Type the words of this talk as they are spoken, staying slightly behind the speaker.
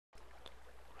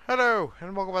Hello,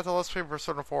 and welcome back to Let's Play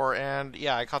Persona 4, and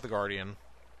yeah, I caught the Guardian.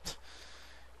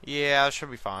 Yeah, it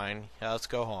should be fine. Yeah, let's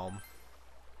go home.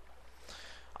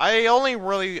 I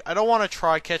don't want to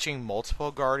try catching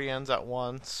multiple Guardians at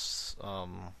once.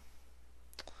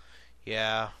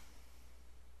 Yeah.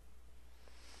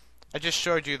 I just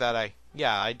showed you that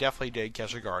I definitely did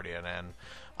catch a Guardian, and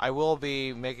I will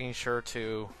be making sure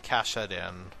to cash that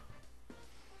in.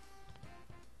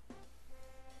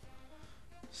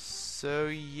 So,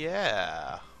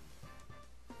 yeah.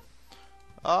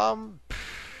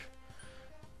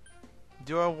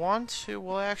 Do I want to?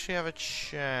 Will I actually have a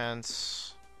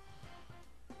chance?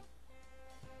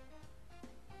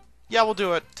 Yeah, we'll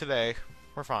do it today.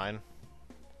 We're fine.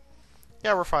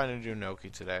 Yeah, we're fine to do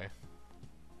Noki today.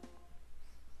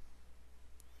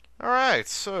 Alright,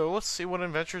 so let's see what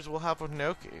adventures we'll have with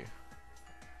Noki.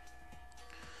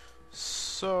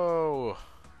 So,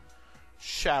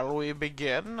 shall we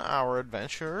begin our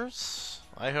adventures?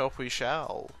 I hope we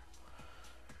shall.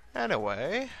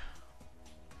 Anyway.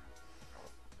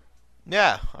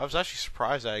 Yeah, I was actually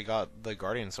surprised that I got the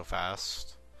Guardian so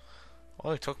fast. It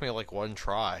only took me like one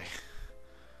try.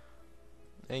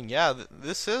 And yeah,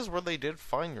 this is where they did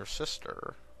find your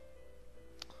sister.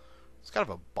 It's kind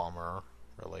of a bummer,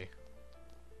 really.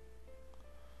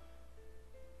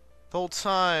 The whole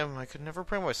time, I could never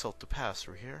bring myself to pass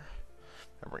through here.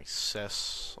 Memory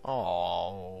sis.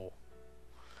 Aww.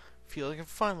 Feel like I can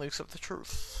finally accept the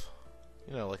truth.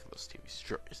 You know, like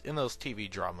in those TV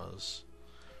dramas.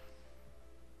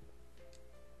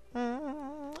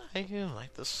 I do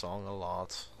like this song a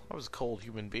lot. I was a cold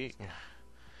human being.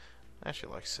 I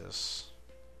actually like this.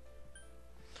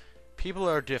 People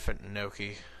are different,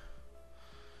 Noki.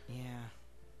 Yeah.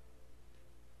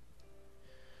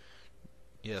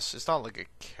 Yes, it's not like a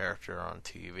character on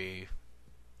TV.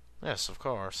 Yes, of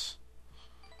course.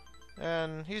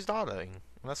 And he's nodding.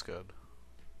 That's good.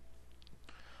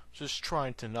 Just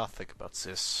trying to not think about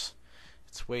this.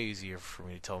 It's way easier for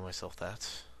me to tell myself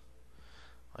that.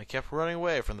 I kept running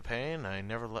away from the pain. I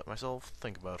never let myself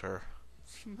think about her.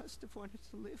 She must have wanted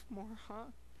to live more,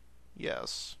 huh?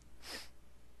 Yes.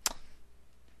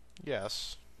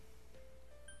 Yes.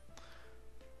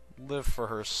 Live for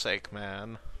her sake,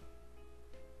 man.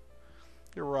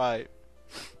 You're right.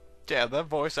 Damn, that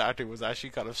voice acting was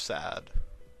actually kind of sad.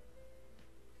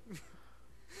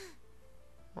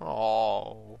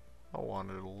 Oh, I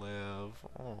wanted to live.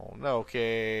 Oh, no,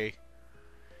 okay.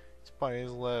 He's biting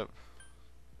his lip.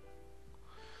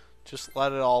 Just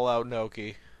let it all out,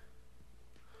 Noki.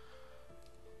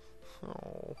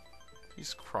 Oh,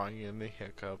 he's crying and he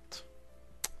hiccuped.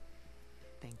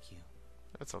 Thank you.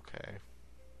 It's okay.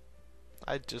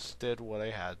 I just did what I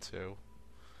had to.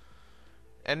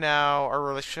 And now our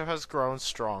relationship has grown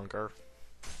stronger.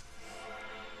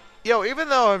 Yo, even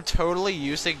though I'm totally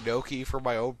using Noki for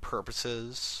my own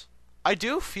purposes, I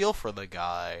do feel for the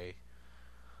guy.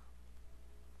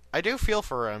 I do feel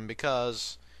for him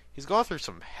because he's going through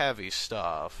some heavy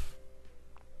stuff.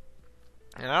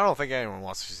 And I don't think anyone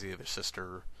wants to see their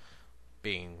sister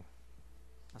being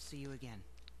I'll see you again.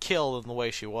 killed in the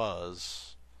way she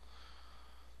was.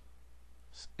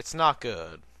 It's not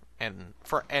good. And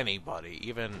for anybody,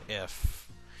 even if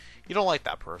you don't like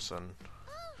that person.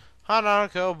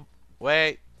 Hanako,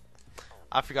 wait.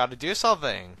 I forgot to do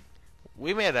something.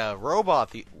 We made a robot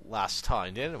the last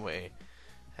time, didn't we?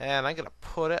 And I'm gonna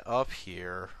put it up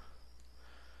here.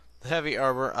 The heavy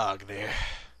armor Agni.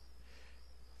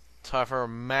 Time for a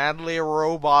madly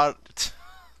robot.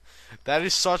 That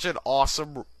is such an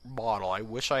awesome model. I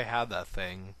wish I had that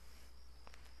thing.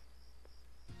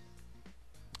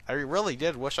 I really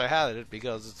did wish I had it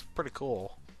because it's pretty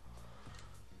cool.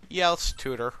 Yeah, let's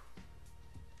tutor.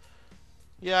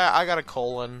 Yeah, I got a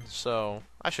colon, so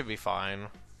I should be fine.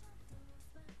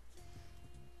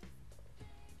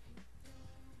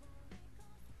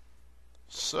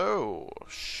 So,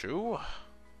 Shu?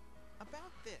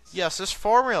 About this. Yes, this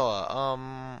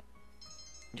formula,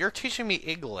 you're teaching me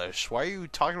English. Why are you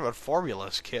talking about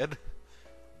formulas, kid?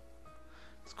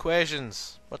 It's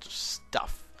equations. Bunch of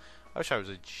stuff. I wish I was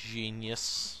a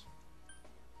genius.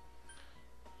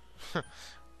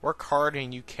 Work hard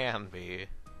and you can be.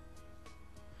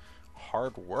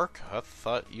 Hard work? I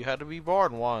thought you had to be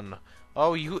born one.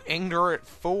 Oh, you ignorant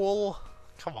fool.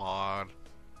 Come on.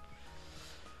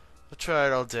 I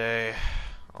tried all day.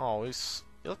 Oh, you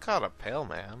look kind of pale,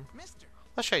 man. Mister.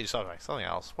 Let's show you something. Something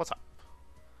else. What's up?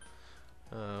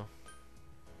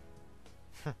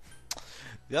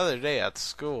 The other day at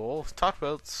school, talked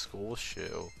about school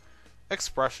shoe.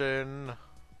 Expression.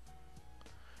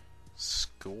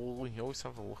 School, you always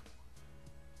have a look.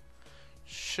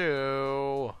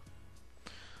 Shoe.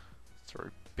 It's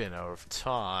already been out of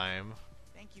time.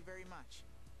 Thank you very much.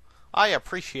 I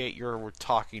appreciate your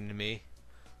talking to me.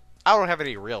 I don't have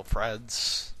any real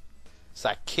friends. It's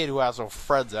that kid who has no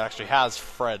friends that actually has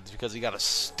friends because he got a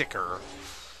sticker.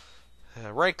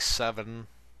 Rank 7.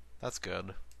 That's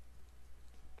good.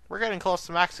 We're getting close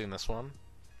to maxing this one.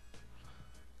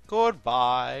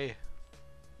 Goodbye.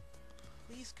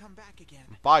 Please come back again.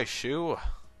 Bye, Shu.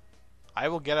 I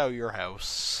will get out of your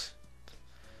house.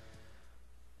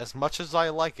 As much as I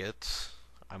like it,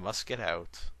 I must get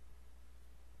out.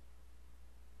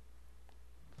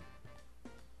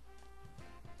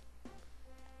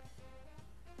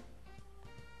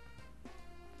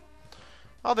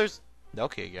 Oh, there's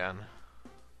Noki again.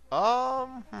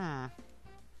 I'll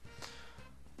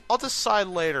decide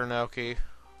later, Noki.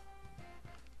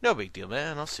 No big deal,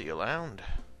 man. I'll see you around.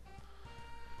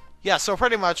 Yeah, so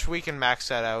pretty much we can max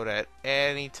that out at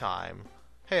any time.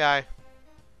 Hey, I.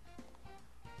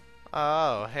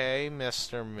 Oh, hey,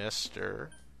 Mister.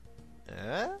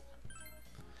 Eh?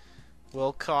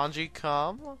 Will Kanji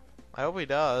come? I hope he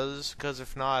does, because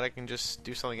if not, I can just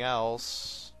do something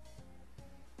else.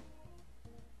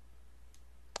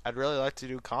 I'd really like to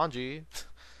do Kanji,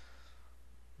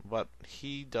 but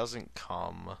he doesn't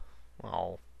come.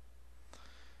 Well,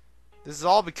 this is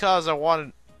all because I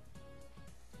wanted...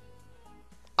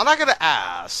 I'm not gonna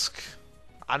ask,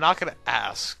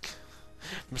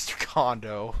 Mr.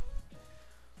 Kondo.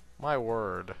 My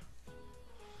word.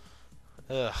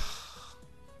 Ugh.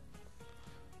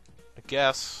 I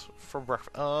guess for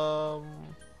breakfast.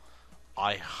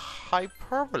 I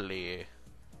hyperbole.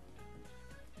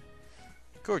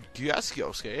 Good guess,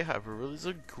 Yosuke. Hyperbole is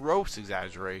a gross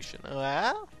exaggeration.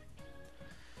 Well,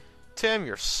 Tim,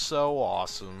 you're so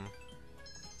awesome.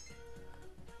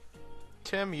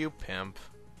 Tim, you pimp.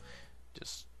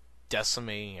 Just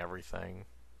decimating everything.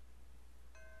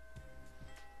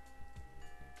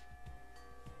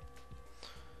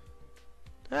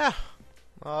 Yeah.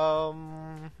 Will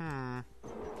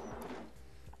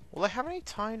I have any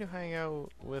time to hang out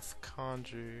with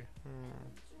Kanji?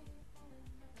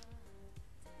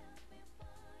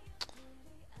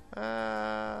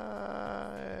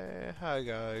 Hi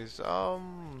guys.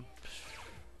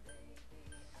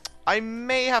 I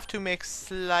may have to make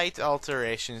slight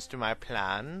alterations to my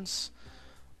plans,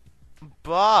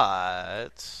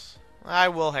 but I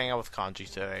will hang out with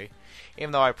Kanji today,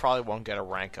 even though I probably won't get a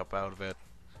rank up out of it.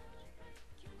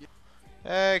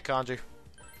 Hey, Kanji.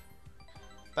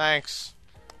 Thanks.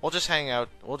 We'll just hang out.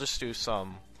 We'll just do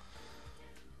some...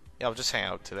 Yeah, we'll just hang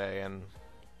out today, and...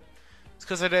 It's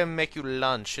because I didn't make you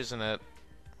lunch, isn't it?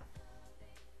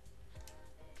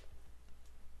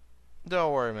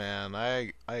 Don't worry, man.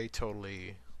 I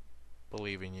totally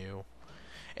believe in you.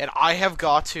 And I have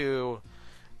got to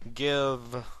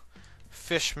give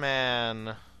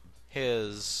Fishman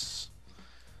his...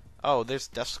 Oh, there's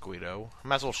Desquito.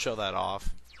 Might as well show that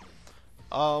off.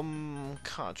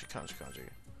 Kanji.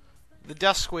 The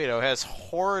Desquito has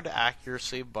horrid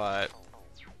accuracy, but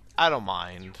I don't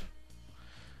mind.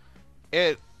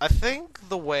 I think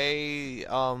the way,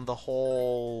 the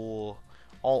whole...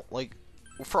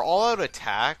 For all-out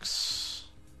attacks,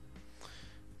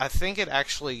 I think it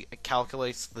actually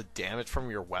calculates the damage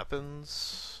from your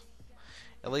weapons.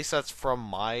 At least that's from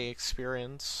my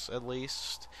experience, at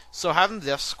least. So having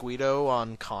the Desquito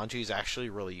on Kanji is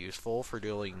actually really useful for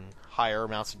dealing higher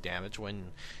amounts of damage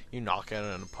when you knock out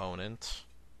an opponent.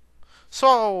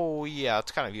 So, yeah,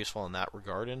 it's kind of useful in that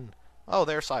regard. And, oh,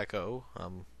 there's Psycho.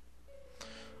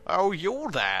 Oh,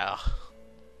 you're there.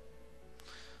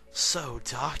 So,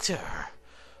 Doctor.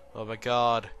 Oh my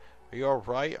god. Are you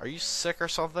alright? Are you sick or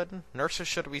something? Nurses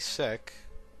shouldn't be sick.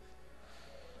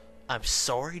 I'm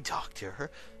sorry,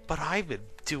 Doctor, but I've been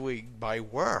doing my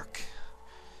work.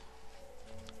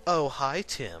 Oh, hi,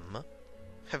 Tim.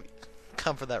 Have you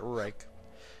come for that rank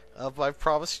I've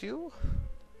promised you?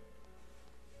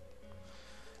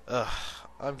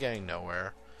 I'm getting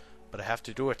nowhere, but I have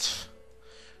to do it.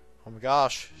 Oh my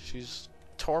gosh, she's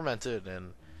tormented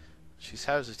and she's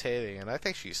hesitating, and I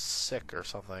think she's sick or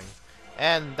something.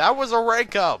 And that was a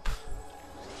rank up!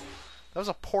 That was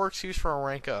a poor excuse for a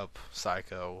rank up,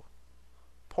 Psycho.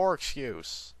 Poor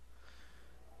excuse.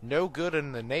 No good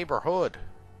in the neighborhood.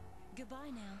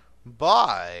 Goodbye now.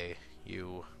 Bye,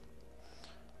 you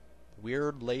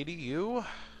weird lady, you.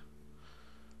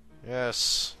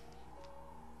 Yes.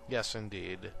 Yes,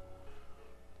 indeed.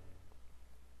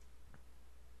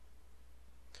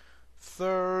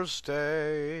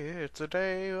 Thursday. It's a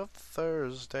day of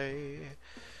Thursday.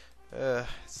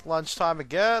 It's lunchtime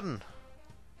again.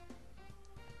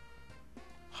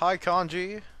 Hi,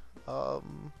 Kanji.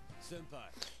 Senpai.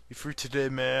 You free today,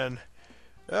 man?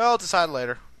 I'll decide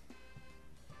later.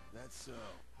 That's so.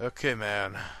 Okay,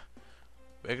 man.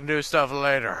 We can do stuff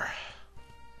later.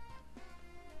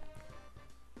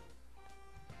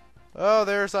 Oh,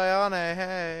 there's Ayane.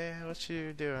 Hey, what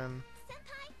you doing?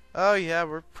 Oh yeah,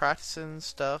 we're practicing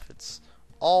stuff. It's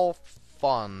all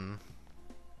fun.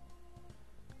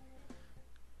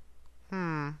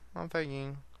 I'm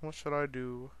thinking, what should I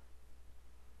do?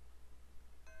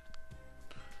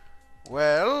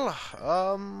 Well,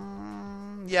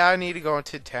 yeah, I need to go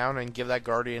into town and give that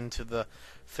guardian to the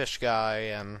fish guy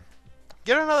and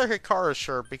get another Hikaru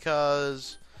shirt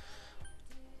because,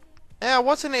 yeah, I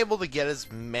wasn't able to get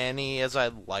as many as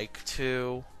I'd like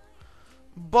to,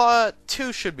 but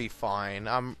 2 should be fine.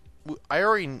 I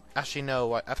already, actually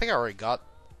no, I think I already got,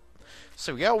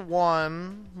 so we got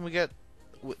 1, we get,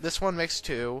 this one makes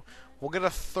 2, we'll get a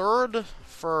 3rd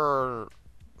for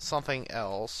something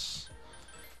else.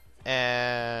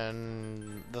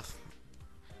 And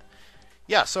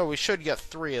yeah, so we should get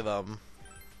 3 of them,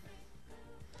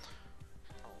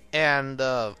 and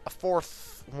a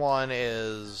 4th one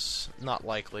is not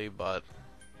likely. But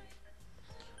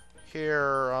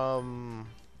here,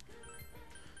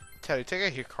 Teddy,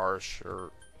 take a Hikaru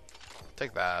shirt.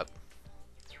 Take that.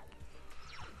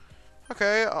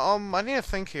 Okay, I need to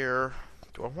think here.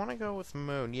 Do I want to go with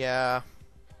Moon? Yeah.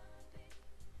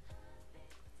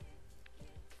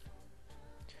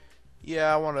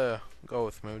 Yeah, I want to go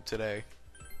with Moon today.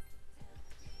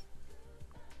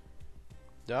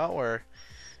 Don't worry.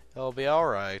 It'll be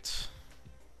alright.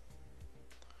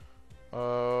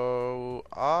 Oh,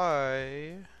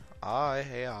 hey,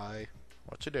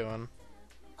 what you doing?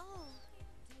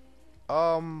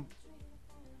 I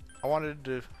wanted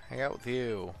to hang out with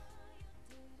you.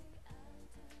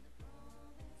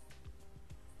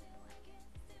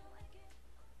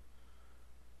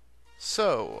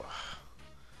 So,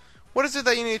 what is it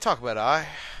that you need to talk about, I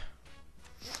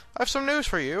have some news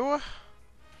for you.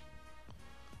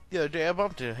 The other day I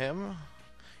bumped into him.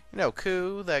 You know,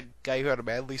 Koo, that guy who had a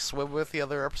badly swim with the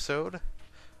other episode.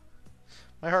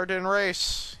 My heart didn't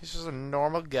race. He's just a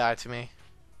normal guy to me.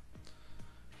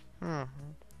 It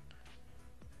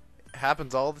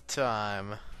happens all the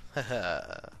time.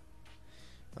 Like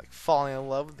falling in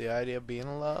love with the idea of being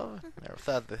in love. Never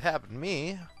thought that happened to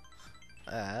me.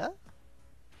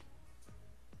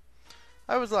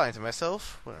 I was lying to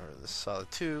myself when I saw the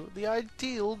 2. The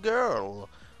ideal girl.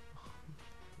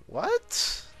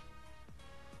 What?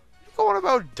 What are you going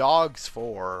about dogs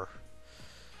for?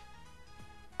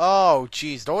 Oh,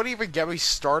 jeez. Don't even get me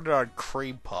started on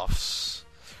cream puffs.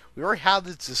 We already had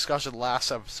this discussion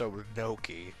last episode with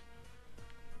Noki.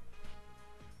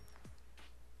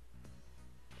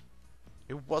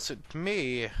 It wasn't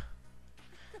me.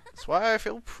 That's why I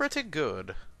feel pretty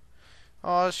good.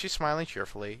 Oh, she's smiling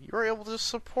cheerfully. You were able to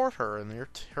support her in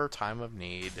her time of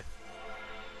need.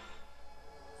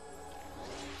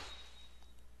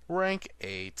 Rank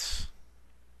 8.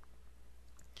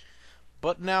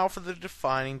 But now for the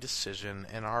defining decision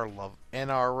in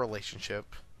our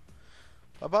relationship.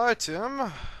 Bye-bye,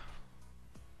 Tim.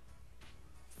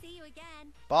 See you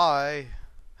again. Bye.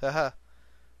 Haha.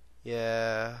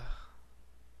 Yeah.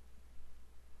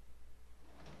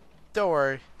 Don't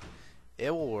worry.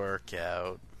 It will work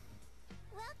out.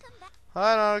 Welcome back.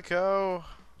 Hi, Nanako.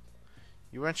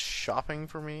 You went shopping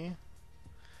for me?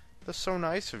 That's so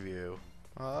nice of you.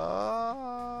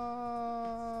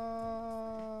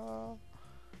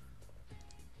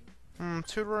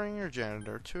 Tutoring or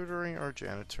janitor? Tutoring or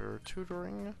janitor?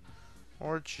 Tutoring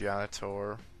or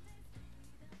janitor?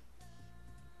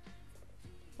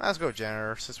 Let's go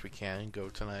janitor, since we can go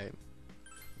tonight.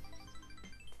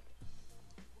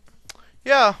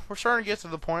 Yeah, we're starting to get to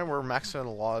the point where we're maxing a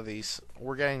lot of these.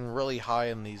 We're getting really high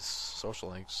in these social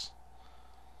links.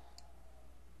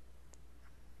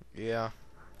 Yeah.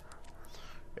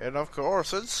 And of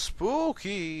course, it's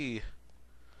spooky!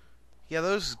 Yeah,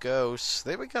 those ghosts,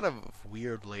 they've been kind of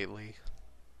weird lately.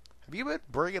 Have you been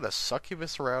bringing a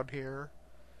succubus around here?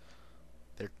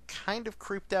 They're kind of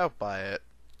creeped out by it.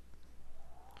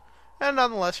 And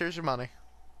nonetheless, here's your money.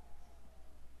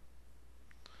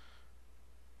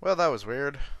 Well, that was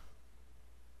weird.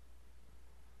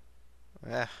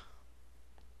 Eh.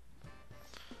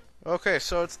 Okay,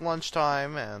 so it's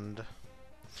lunchtime, and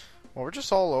well, we're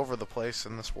just all over the place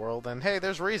in this world. And hey,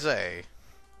 there's Rize. Senpai.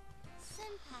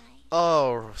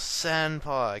 Oh,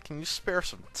 Senpai, can you spare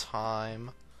some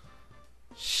time?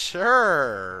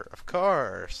 Sure, of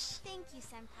course. Thank you,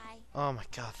 Senpai. Oh my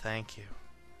god, thank you.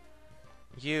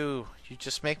 You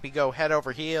just make me go head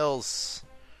over heels.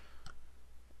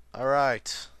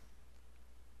 Alright.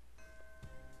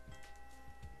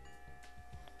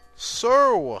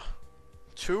 So,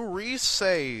 to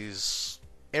Risei's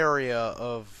area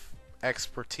of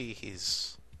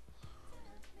expertise.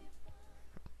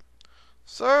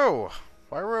 So,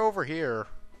 why we're over here?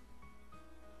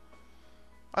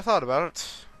 I thought about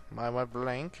it. I went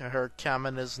blank. I heard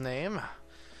Kamina's name.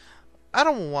 I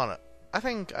don't want to. I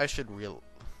think I should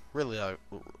relive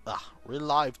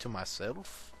to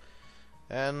myself.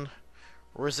 And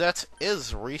Rosette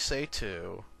is Risei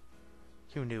too.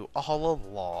 You knew all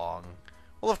along.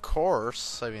 Well, of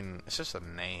course. I mean, it's just a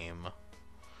name.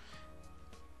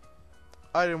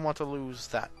 I didn't want to lose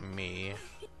that me.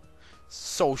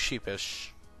 So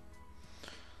sheepish.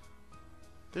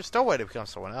 There's no way to become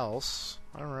someone else.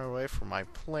 I ran away from my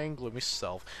plain, gloomy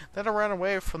self. Then I ran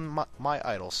away from my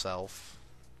idle self.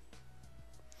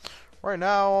 Right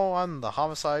now, I'm the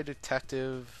homicide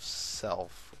detective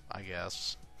self, I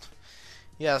guess.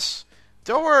 Yes,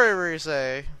 don't worry,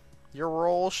 Risei. Your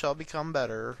role shall become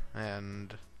better,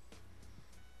 and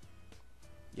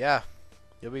yeah,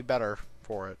 you'll be better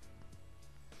for it.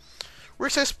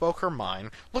 Risei spoke her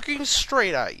mind, looking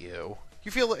straight at you.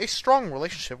 You feel that a strong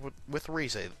relationship with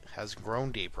Risei has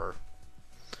grown deeper.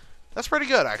 That's pretty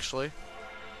good, actually.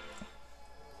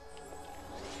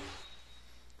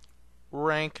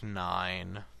 Rank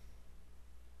 9.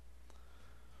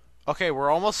 Okay, we're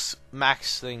almost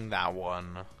maxing that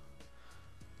one.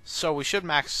 So we should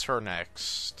max her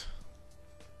next.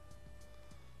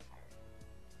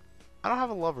 I don't have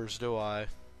a lovers, do I?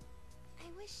 I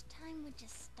wish time would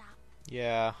just stop.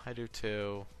 Yeah, I do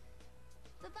too.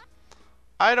 Bye-bye.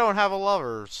 I don't have a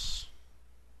lovers.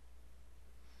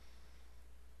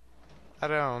 I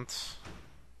don't.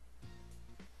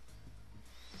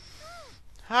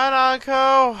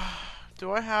 Hanako,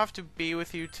 do I have to be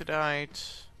with you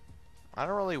tonight? I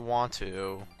don't really want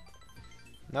to.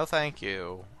 No thank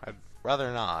you. I'd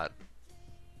rather not.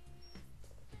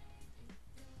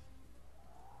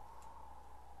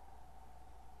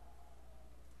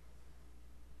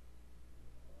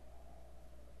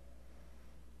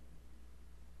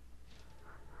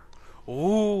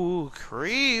 Ooh,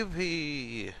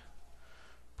 creepy.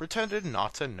 Pretended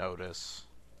not to notice.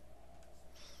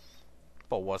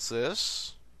 But what's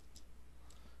this?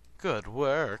 Good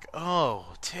work.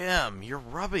 Oh, Tim, you're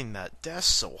rubbing that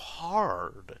desk so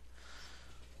hard.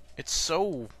 It's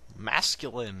so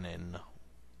masculine and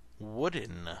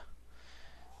wooden.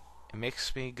 It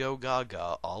makes me go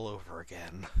gaga all over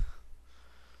again.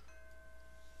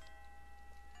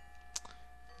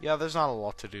 Yeah, there's not a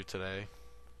lot to do today.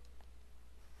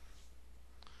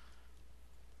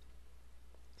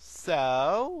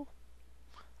 So,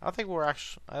 I don't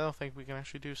think we can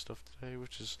actually do stuff today,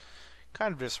 which is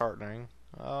kind of disheartening.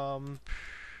 Can't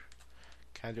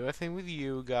do anything with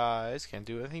you guys. Can't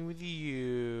do anything with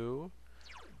you.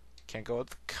 Can't go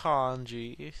with the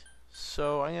kanji.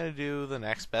 So I'm gonna do the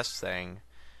next best thing,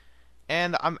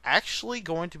 and I'm actually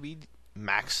going to be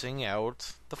maxing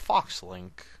out the Fox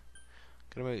link.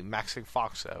 Gonna be maxing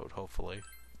Fox out, hopefully.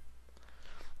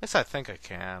 At least I think I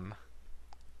can.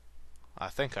 I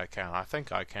think I can. I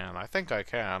think I can. I think I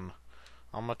can.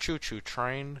 I'm a choo-choo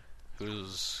train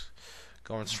who's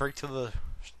going straight to the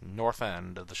north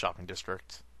end of the shopping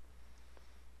district.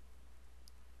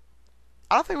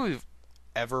 I don't think we've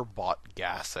ever bought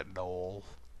gas at Knoll.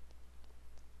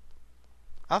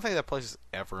 I don't think that place is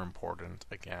ever important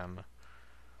again.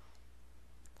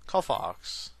 Call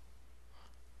Fox.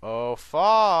 Oh,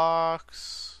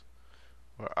 Fox.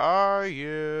 Where are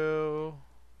you?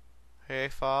 Hey,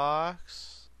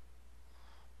 Fox.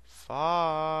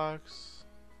 Fox.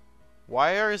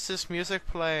 Why is this music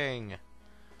playing?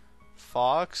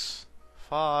 Fox?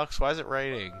 Fox, why is it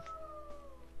raining?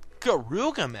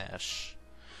 Garugamesh!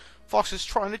 Fox is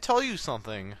trying to tell you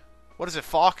something. What is it,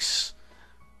 Fox?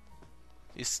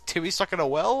 Is Timmy stuck in a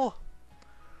well?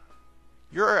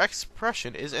 Your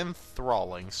expression is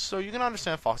enthralling, so you can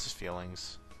understand Fox's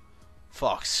feelings.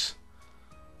 Fox.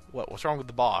 What's wrong with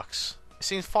the box? It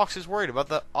seems Fox is worried about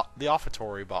the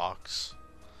offertory box.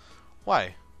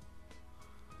 Why?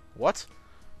 What?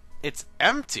 It's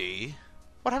empty?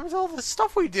 What happened to all the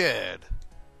stuff we did?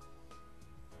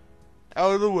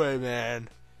 Out of the way, man.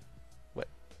 What?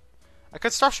 A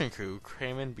construction crew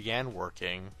came and began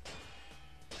working.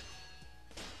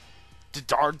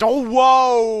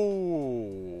 Whoa!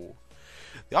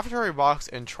 The offertory box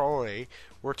and trolley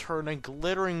were turning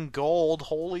glittering gold.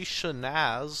 Holy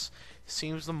shenaz.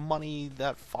 Seems the money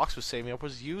that Fox was saving up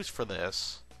was used for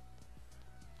this.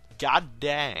 God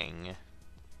dang.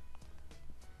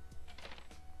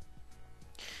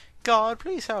 God,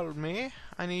 please help me.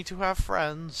 I need to have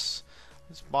friends.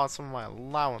 I just bought some of my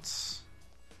allowance.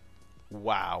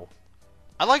 Wow.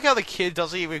 I like how the kid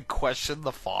doesn't even question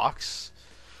the Fox.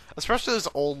 Especially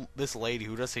this lady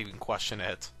who doesn't even question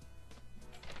it.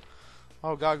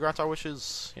 Oh God, grant our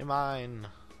wishes. You're mine.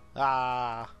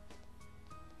 Ah.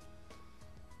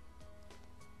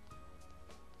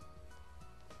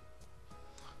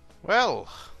 Well,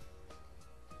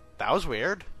 that was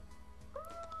weird.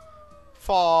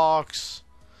 Fox.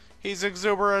 He's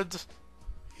exuberant.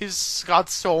 He's got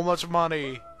so much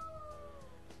money.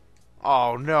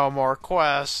 Oh, no more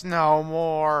quests. No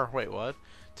more. Wait, what?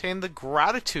 Obtain the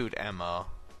gratitude, Emma.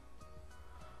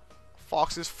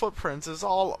 Fox's footprints is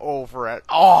all over it.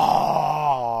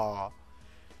 Oh,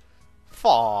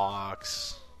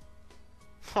 Fox.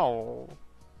 Oh.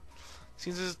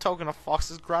 Seems as a token of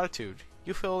Fox's gratitude.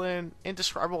 You feel an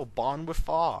indescribable bond with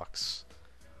Fox.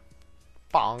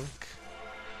 Bonk.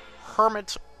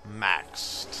 Hermit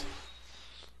maxed.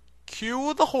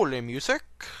 Cue the holy music,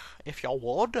 if y'all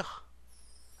would.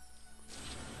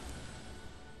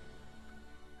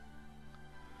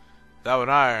 Thou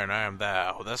and I am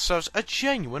thou. That serves a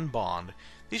genuine bond.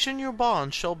 These genuine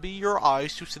bonds shall be your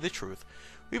eyes to see the truth.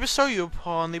 We bestow you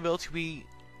upon the ability to be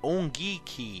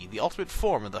Ongiki, the ultimate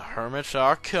form of the Hermit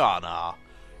Arcana.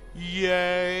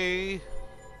 Yay!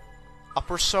 A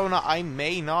persona I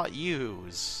may not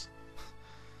use.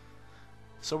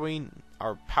 So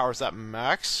our powers at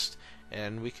maxed,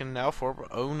 and we can now form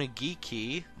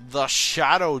Onigiki, the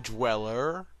Shadow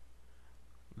Dweller.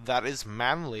 That is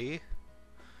manly.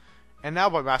 And now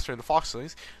by mastering the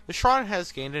foxlings, the shrine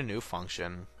has gained a new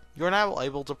function. You are now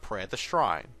able to pray at the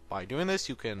shrine. By doing this,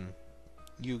 you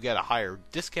get a higher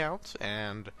discount,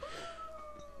 and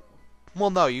well,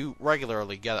 no, you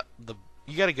regularly get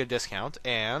a good discount,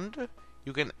 and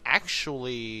you can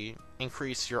actually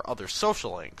increase your other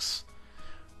social links,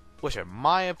 which, in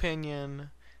my opinion,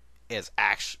 is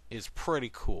pretty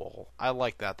cool. I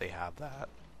like that they have that,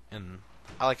 and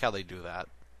I like how they do that.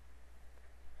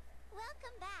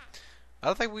 Welcome back. I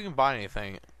don't think we can buy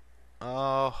anything.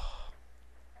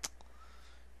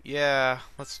 Yeah,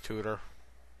 let's tutor.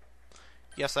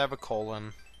 Yes, I have a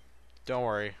colon. Don't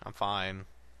worry, I'm fine.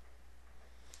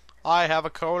 I have a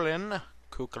colon.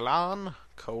 Kukalan.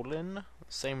 Colon.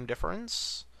 Same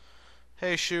difference.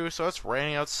 Hey, Shu, so it's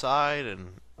raining outside,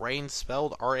 and rain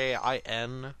spelled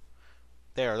R-A-I-N.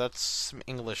 There, that's some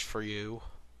English for you.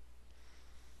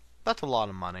 That's a lot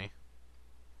of money.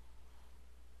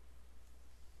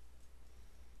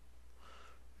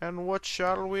 And what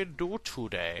shall we do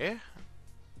today?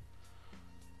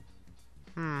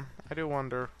 I do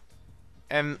wonder.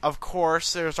 And, of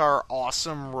course, there's our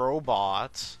awesome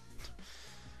robot.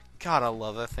 God, I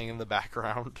love that thing in the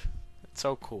background. It's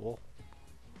so cool.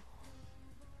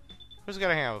 Who's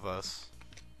gonna hang out with us?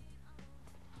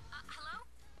 Hello?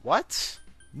 What?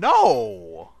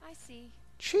 No! I see.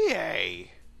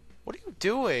 Chie! What are you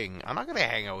doing? I'm not gonna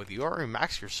hang out with you. I already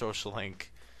maxed your social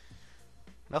link.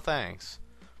 No thanks.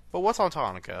 But what's on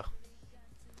Tonica?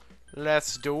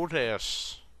 Let's do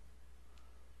this.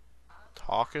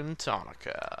 Talking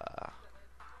Tonica.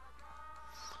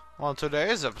 On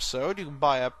today's episode, you can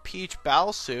buy a peach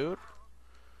battle suit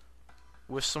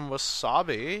with some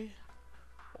wasabi,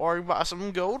 or you can buy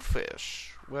some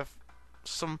goldfish with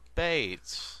some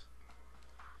bait.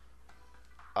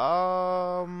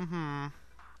 I'll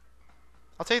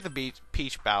take the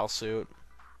peach battle suit.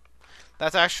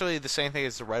 That's actually the same thing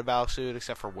as the red battle suit,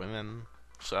 except for women,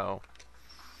 so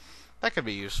that could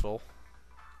be useful.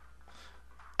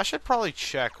 I should probably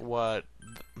check what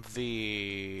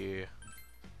the...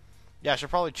 Yeah, I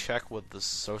should probably check what the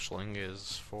socialing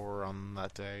is for on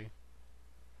that day.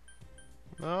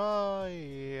 Oh,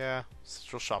 yeah.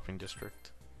 Central Shopping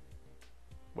District.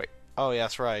 Wait. Oh, yeah,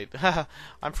 that's right.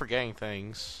 I'm forgetting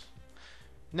things.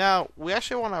 Now, we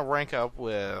actually want to rank up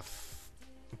with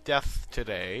Death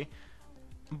today.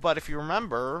 But if you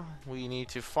remember, we need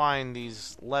to find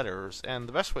these letters. And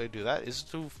the best way to do that is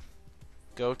to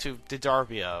go to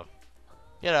Didarbia.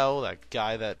 You know, that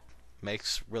guy that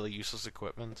makes really useless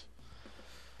equipment.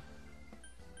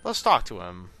 Let's talk to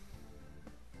him.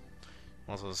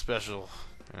 Also special,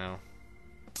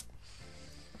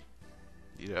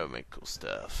 make cool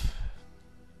stuff.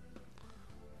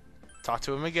 Talk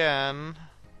to him again.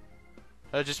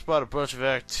 I just bought a bunch of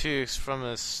antiques from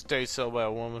a estate sold by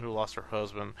a woman who lost her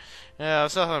husband. Yeah,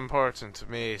 it's nothing important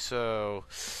to me, so...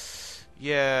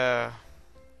 Yeah.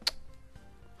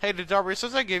 Hey, Didarbia,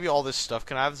 since I gave you all this stuff,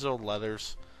 can I have those old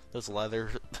letters? Those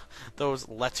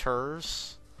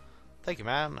letters? Thank you,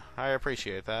 man. I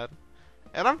appreciate that.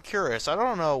 And I'm curious. I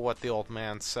don't know what the old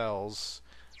man sells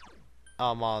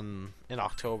in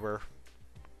October.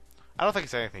 I don't think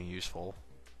it's anything useful.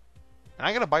 And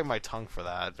I'm gonna bite my tongue for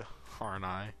that, aren't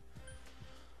I?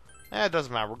 It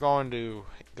doesn't matter. We're going to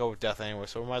go with death anyway,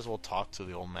 so we might as well talk to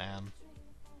the old man.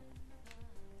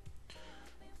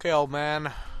 Okay, old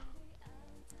man.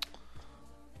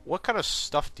 What kind of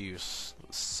stuff do you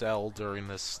sell during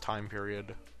this time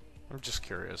period? I'm just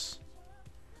curious.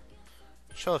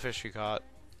 Show the fish you caught.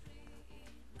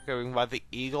 Okay, we can buy the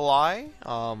Eagle Eye.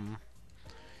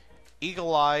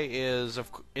 Eagle Eye is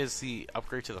the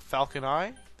upgrade to the Falcon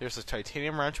Eye. There's the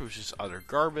Titanium Wrench, which is other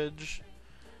garbage.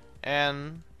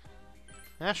 And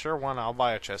yeah, sure, why not? I'll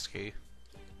buy a chest key.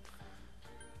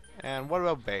 And what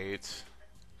about bait?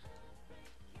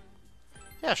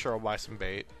 Yeah, sure, I'll buy some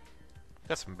bait.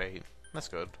 Got some bait. That's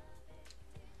good.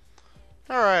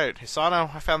 Alright,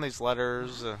 Hisano, I found these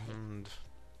letters, and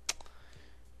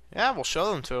yeah, we'll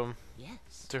show them to him.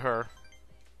 Yes. To her.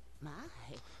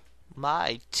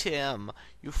 My. Tim,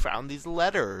 you found these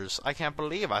letters. I can't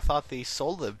believe I thought they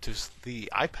sold them to the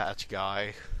eye patch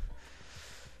guy.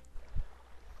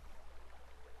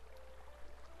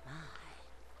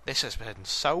 This has been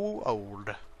so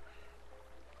old.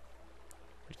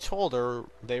 We told her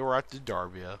they were at the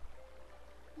Darbia.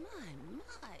 My.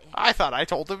 I thought I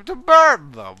told him to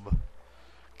burn them.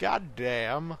 God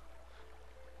damn.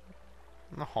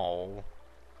 No.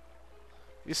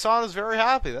 Isana's very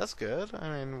happy. That's good. I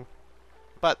mean,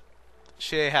 but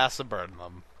she has to burn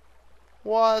them.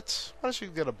 What? Why is she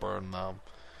gonna burn them?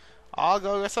 I'll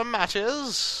go get some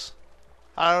matches.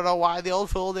 I don't know why the old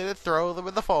fool didn't throw them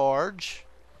in the forge.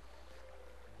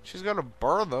 She's gonna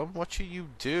burn them. What should you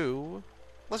do?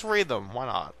 Let's read them. Why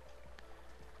not?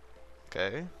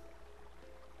 Okay.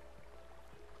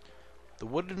 The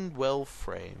wooden well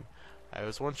frame. I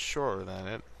was once shorter than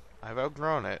it. I've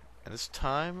outgrown it, and it's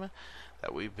time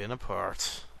that we've been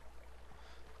apart.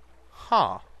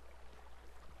 Huh.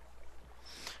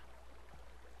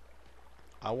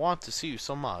 I want to see you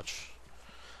so much.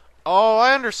 Oh,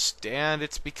 I understand.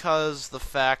 It's because the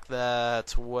fact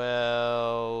that, well,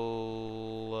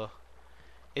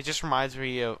 it just reminds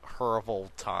me of her of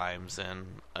old times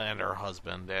and her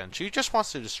husband, and she just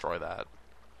wants to destroy that.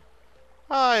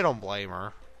 I don't blame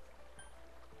her.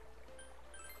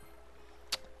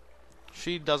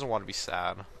 She doesn't want to be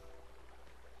sad.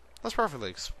 That's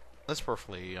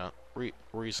perfectly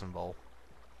reasonable.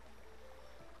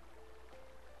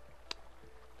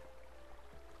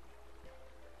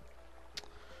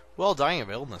 Well, dying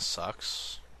of illness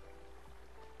sucks.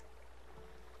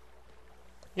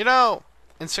 You know,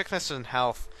 in sickness and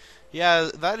health, yeah,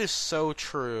 that is so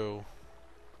true.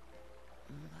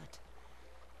 But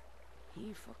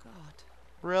he forgot.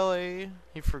 Really?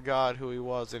 He forgot who he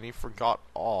was, and he forgot.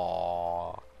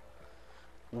 Aww.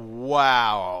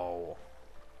 Wow.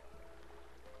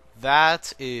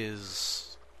 That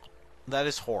is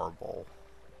horrible.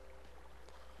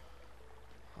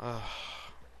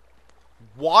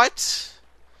 What?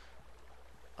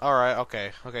 Alright,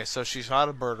 okay. Okay, so she's not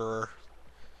a murderer.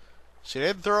 She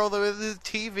didn't throw them in the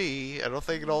TV. I don't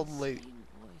think an old lady... Same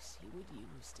voice he would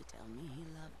use to tell me he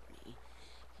loved me.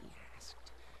 He asked,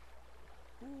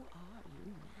 "Who are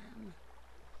you, ma'am?"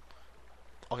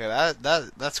 Okay,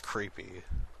 that's creepy.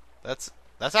 That's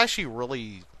actually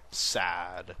really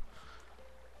sad.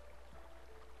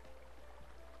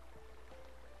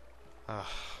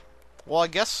 Well, I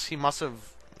guess he must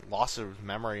have lost his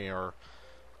memory, or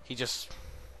he just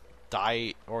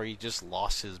died, or he just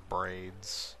lost his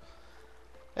braids.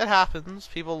 It happens.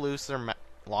 People lose their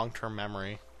long-term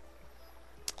memory.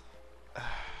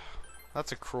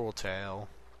 That's a cruel tale.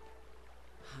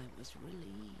 I was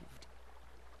relieved.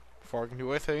 Before I can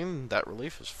do anything, that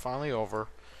relief is finally over.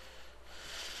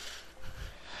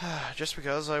 Just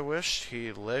because I wished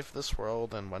he left this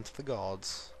world and went to the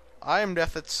gods. I am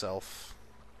death itself.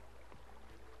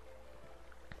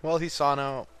 Well,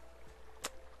 Hisano,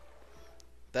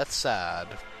 that's sad.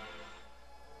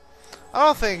 I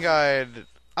don't think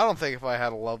if I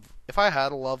had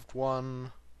a loved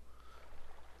one,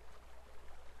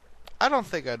 I don't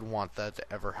think I'd want that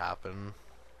to ever happen.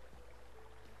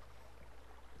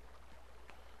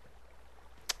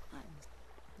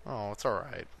 Oh, it's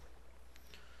alright.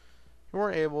 You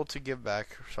weren't able to give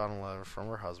back Sean a letter from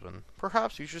her husband.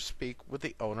 Perhaps you should speak with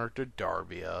the owner to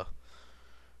Darbia.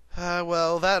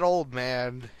 Well, that old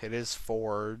man in his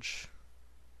forge.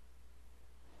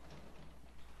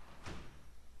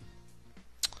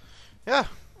 Yeah.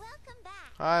 Welcome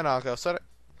back. Hi, Nako.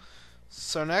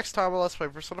 So next time on Let's Play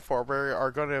Persona 4, we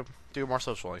are going to do more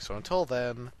social links. So until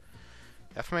then,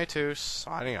 FMA2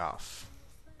 signing off.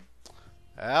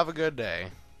 Have a good day.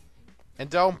 And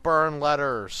don't burn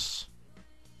letters.